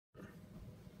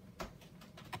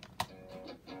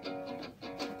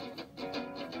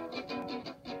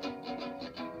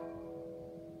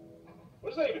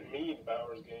What does that even mean,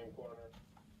 Bowers Game Corner?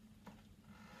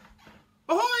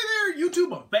 Ahoy there,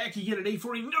 YouTube! I'm back again today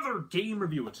for another game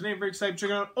review. And today I'm very excited to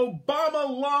check out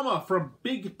Llama from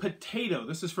Big Potato.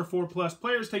 This is for 4+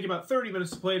 players, taking about 30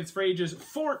 minutes to play. It's for ages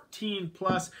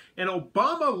 14+. And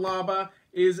Llama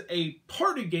is a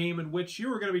party game in which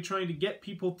you are going to be trying to get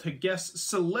people to guess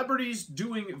celebrities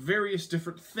doing various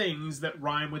different things that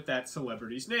rhyme with that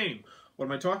celebrity's name. What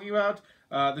am I talking about?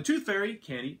 The Tooth Fairy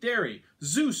can't eat dairy.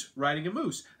 Zeus riding a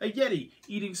moose. A Yeti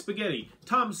eating spaghetti.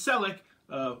 Tom Selleck.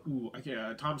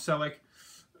 Tom Selleck,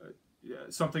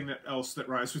 something else that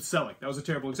rhymes with Selleck. That was a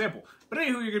terrible example. But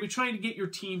anywho, you're going to be trying to get your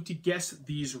team to guess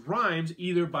these rhymes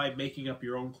either by making up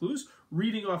your own clues,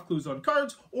 reading off clues on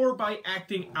cards, or by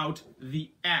acting out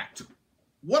the act.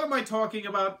 What am I talking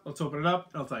about? Let's open it up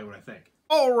and I'll tell you what I think.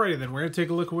 Alrighty then, we're going to take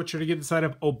a look at what you're going to get inside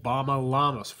of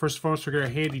Llama. So first and foremost, we're going to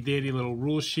get a handy-dandy little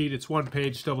rule sheet. It's one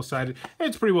page, double-sided, and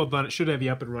it's pretty well done. It should have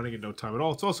you up and running in no time at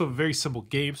all. It's also a very simple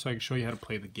game, so I can show you how to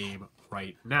play the game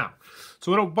right now.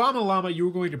 So in Llama,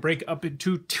 you're going to break up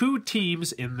into 2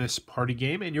 teams in this party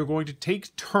game, and you're going to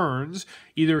take turns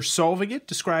either solving it,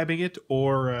 describing it,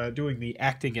 or doing the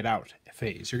acting it out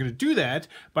phase. You're going to do that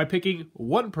by picking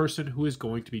one person who is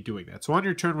going to be doing that. So on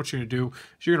your turn, what you're going to do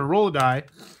is you're going to roll a die.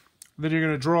 Then you're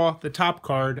going to draw the top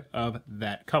card of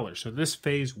that color. So in this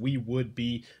phase, we would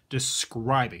be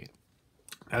describing it.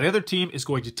 Now, the other team is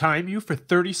going to time you for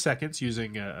 30 seconds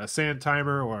using a sand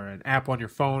timer or an app on your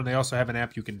phone. They also have an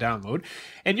app you can download.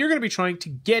 And you're going to be trying to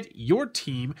get your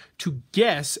team to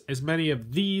guess as many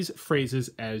of these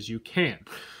phrases as you can.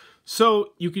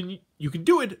 So you can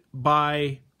do it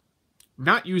by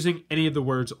not using any of the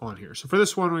words on here. So for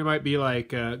this one, we might be like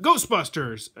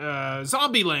Ghostbusters,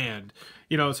 Zombieland.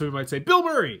 You know, so we might say Bill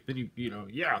Murray. Then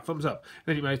yeah, thumbs up.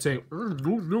 Then you might say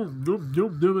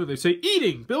no. They say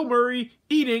eating, Bill Murray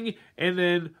eating, and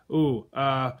then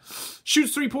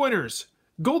shoots 3-pointers,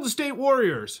 Golden State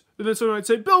Warriors. And then someone might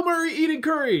say Bill Murray eating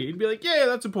curry, and be like, yeah,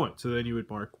 that's a point. So then you would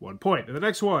mark 1 point. And the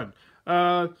next one,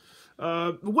 Wedding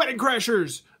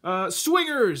Crashers,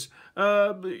 Swingers,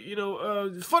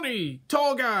 funny,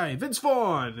 tall guy, Vince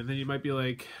Vaughn. And then you might be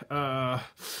like,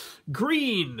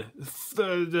 Green,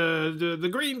 the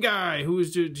green guy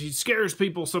he scares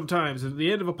people sometimes. At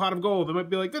the end of a pot of gold, they might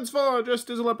be like, Vince Vaughn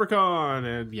dressed as a leprechaun.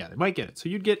 And yeah, they might get it. So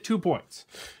you'd get 2 points.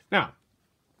 Now,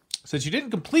 since you didn't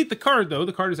complete the card, though,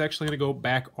 the card is actually going to go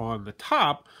back on the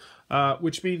top,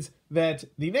 which means that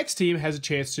the next team has a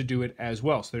chance to do it as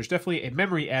well. So there's definitely a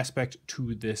memory aspect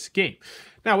to this game.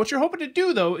 Now, what you're hoping to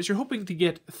do, though, is you're hoping to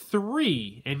get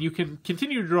 3, and you can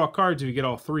continue to draw cards if you get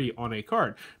all 3 on a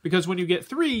card. Because when you get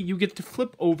 3, you get to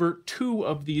flip over 2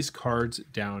 of these cards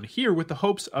down here with the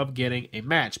hopes of getting a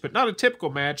match. But not a typical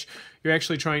match. You're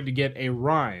actually trying to get a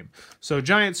rhyme. So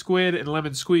Giant Squid and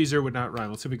Lemon Squeezer would not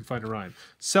rhyme. Let's see if we can find a rhyme.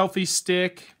 Selfie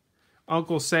Stick,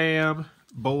 Uncle Sam,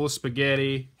 bowl of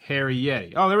spaghetti, hairy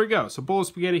Yeti. Oh, there we go. So bowl of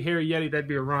spaghetti, hairy Yeti, that'd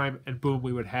be a rhyme, and boom,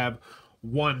 we would have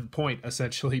 1 point,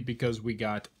 essentially, because we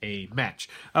got a match.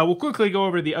 We'll quickly go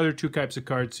over the other 2 types of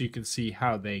cards so you can see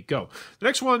how they go. The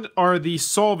next one are the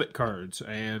Solve It cards,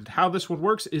 and how this one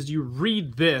works is you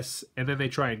read this, and then they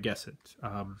try and guess it.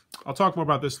 I'll talk more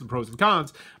about this in the pros and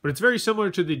cons, but it's very similar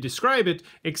to the Describe It,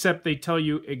 except they tell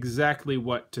you exactly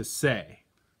what to say.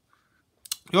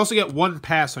 You also get 1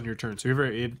 pass on your turn, so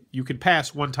you can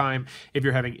pass 1 time if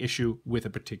you're having issue with a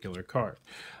particular card.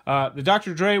 The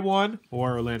Dr. Dre one,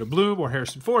 or Orlando Bloom, or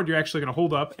Harrison Ford, you're actually going to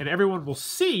hold up, and everyone will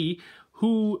see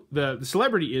who the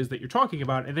celebrity is that you're talking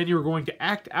about, and then you're going to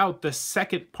act out the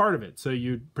second part of it. So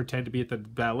you'd pretend to be at the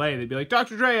ballet. They'd be like,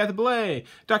 Dr. Dre at the ballet,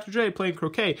 Dr. Dre playing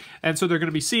croquet. And so they're going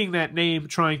to be seeing that name,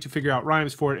 trying to figure out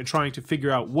rhymes for it, and trying to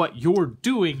figure out what you're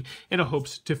doing in a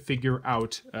hopes to figure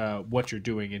out what you're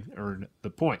doing and earn the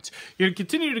points. You're going to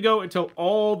continue to go until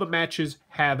all the matches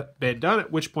have been done,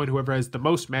 at which point whoever has the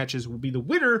most matches will be the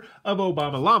winner of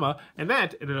Llama. And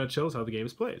that, in a nutshell, is how the game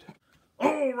is played.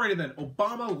 Alrighty then,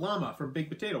 Llama from Big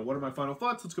Potato. What are my final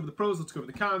thoughts? Let's go over the pros, let's go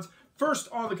over the cons. First,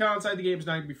 on the con side, the game is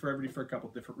not going to be for everybody for a couple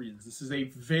different reasons. This is a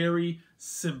very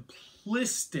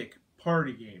simplistic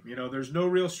party game. You know, there's no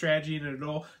real strategy in it at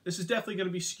all. This is definitely going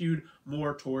to be skewed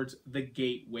more towards the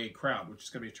gateway crowd, which is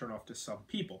going to be a turnoff to some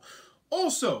people.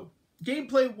 Also,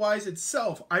 gameplay-wise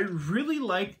itself, I really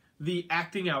like the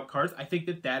acting out cards. I think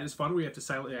that is fun, where you have to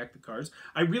silently act the cards.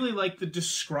 I really like the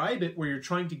Describe It, where you're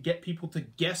trying to get people to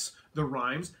guess the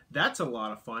rhymes. That's a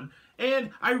lot of fun.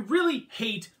 And I really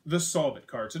hate the Solve It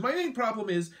cards. And my main problem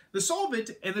is the Solve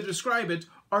It and the Describe It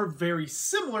are very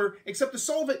similar, except the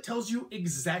Solve It tells you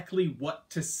exactly what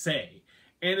to say.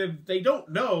 And if they don't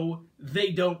know,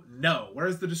 they don't know.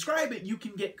 Whereas to describe it, you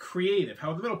can get creative. How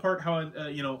in the middle part, how,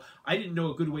 I didn't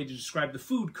know a good way to describe the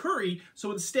food curry,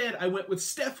 so instead I went with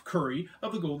Steph Curry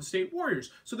of the Golden State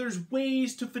Warriors. So there's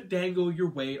ways to finagle your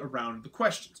way around the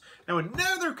questions. Now,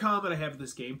 another comment I have with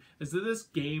this game is that this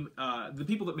game, the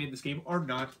people that made this game are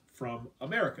not from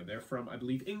America. They're from, I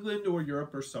believe, England or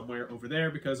Europe or somewhere over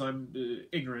there, because I'm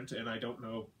ignorant and I don't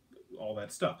know all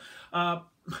that stuff.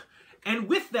 And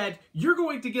with that, you're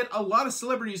going to get a lot of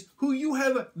celebrities who you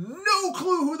have no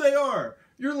clue who they are.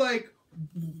 You're like,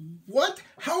 what?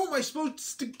 How am I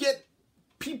supposed to get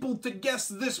people to guess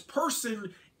this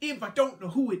person if I don't know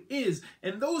who it is?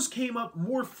 And those came up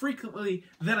more frequently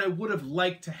than I would have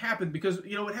liked to happen, because,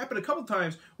 it happened a couple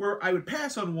times where I would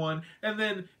pass on one, and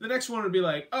then the next one would be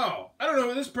like, oh, I don't know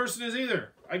who this person is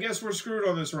either. I guess we're screwed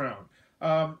on this round.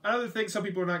 Another thing some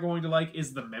people are not going to like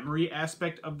is the memory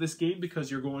aspect of this game, because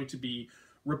you're going to be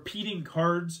repeating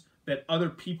cards that other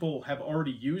people have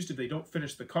already used if they don't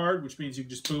finish the card, which means you can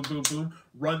just boom, boom, boom,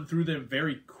 run through them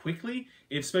very quickly,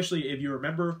 especially if you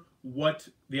remember what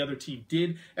the other team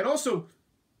did. And also,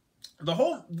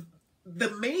 the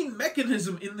main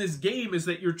mechanism in this game is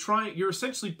that you're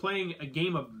essentially playing a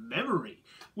game of memory,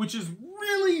 which is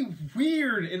really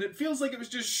weird, and it feels like it was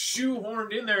just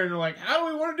shoehorned in there, and they're like, how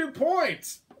do we want to do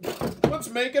points? Let's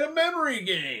make it a memory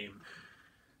game.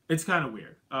 It's kind of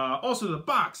weird. Also, the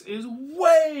box is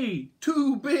way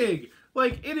too big.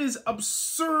 Like, it is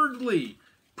absurdly,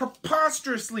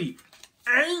 preposterously,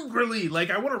 angrily,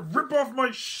 like I want to rip off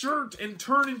my shirt and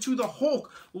turn into the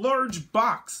Hulk large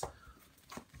box.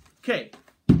 Okay,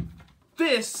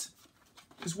 this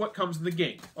is what comes in the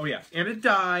game. Oh yeah, and a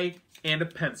die and a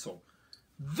pencil.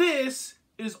 This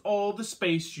is all the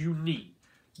space you need.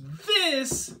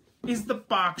 This is the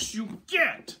box you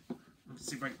get. Let's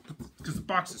see if I can, because the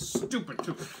box is stupid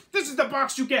too. This is the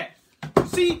box you get.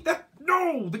 See that?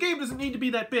 No, the game doesn't need to be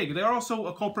that big. They're also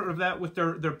a culprit of that with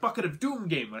their Bucket of Doom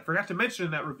game. I forgot to mention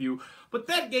in that review, but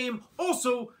that game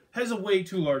also has a way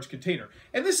too large container.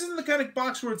 And this isn't the kind of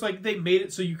box where it's like they made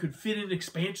it so you could fit in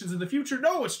expansions in the future.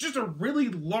 No, it's just a really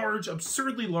large,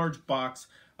 absurdly large box,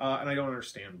 and I don't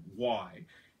understand why.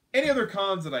 Any other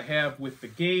cons that I have with the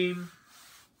game?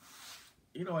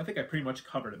 I think I pretty much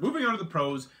covered it. Moving on to the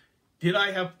pros. Did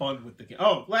I have fun with the game?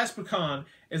 Oh, last con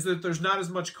is that there's not as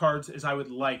much cards as I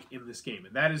would like in this game.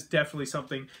 And that is definitely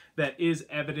something that is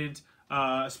evident,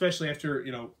 especially after,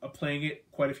 playing it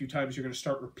quite a few times. You're going to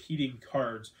start repeating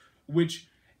cards, which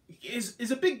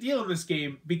is a big deal in this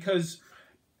game, because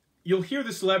you'll hear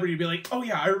the celebrity be like, oh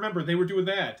yeah, I remember they were doing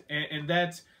that. And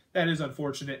that is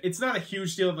unfortunate. It's not a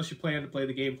huge deal unless you plan to play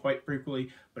the game quite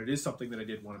frequently, but it is something that I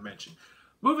did want to mention.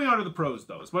 Moving on to the pros,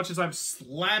 though. As much as I'm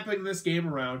slapping this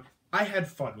game around, I had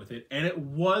fun with it, and it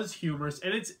was humorous,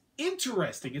 and it's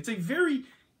interesting. It's a very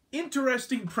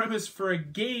interesting premise for a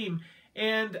game,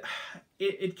 and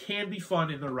it can be fun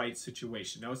in the right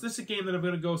situation. Now, is this a game that I'm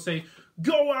going to go say,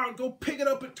 go out, go pick it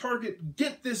up at Target,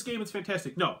 get this game, it's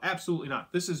fantastic? No, absolutely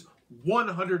not. This is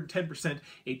 110%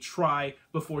 a try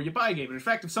before you buy a game. And in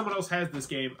fact, if someone else has this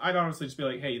game, I'd honestly just be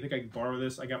like, hey, you think I can borrow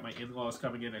this? I got my in-laws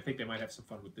coming in. I think they might have some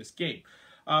fun with this game.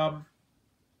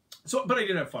 But I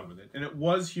did have fun with it, and it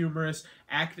was humorous.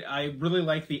 I really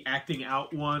like the acting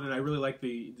out one, and I really like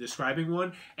the describing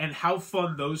one, and how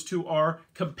fun those two are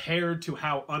compared to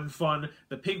how unfun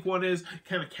the pink one is.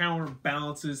 Kind of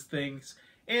counterbalances things,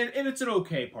 and it's an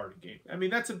okay party game. I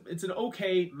mean, it's an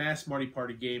okay mass Marty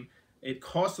party game. It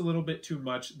costs a little bit too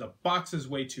much. The box is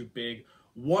way too big.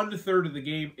 1/3 of the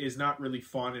game is not really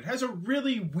fun. It has a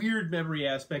really weird memory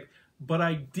aspect, but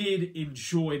I did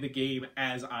enjoy the game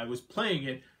as I was playing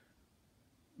it.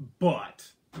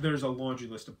 But there's a laundry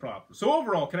list of problems. So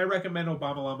overall, can I recommend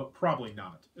Obama Llama? Probably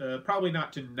not. Probably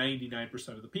not to 99%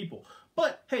 of the people.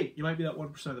 But hey, you might be that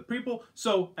 1% of the people.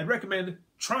 So I'd recommend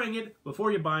trying it before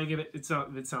you're buying it. It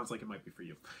sounds like it might be for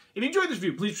you. If you enjoyed this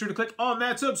review, please be sure to click on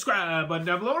that subscribe button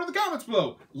down below or in the comments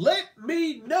below. Let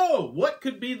me know what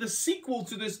could be the sequel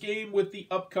to this game with the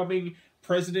upcoming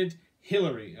President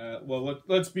Hillary. Well,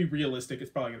 let's be realistic. It's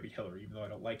probably going to be Hillary, even though I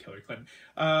don't like Hillary Clinton.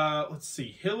 Let's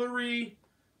see. Hillary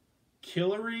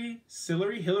Shillery,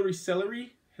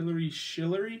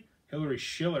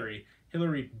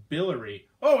 Hillary Billery.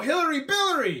 Oh, Hillary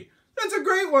Billery! That's a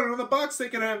great one. On the box they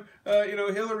can have,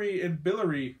 Hillary and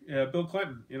Billery, Bill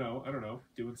Clinton, I don't know,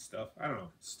 doing stuff. I don't know.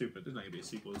 Stupid. There's not going to be a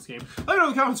sequel to this game. Let me know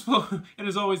in the comments below. And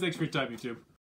as always, thanks for your time, YouTube.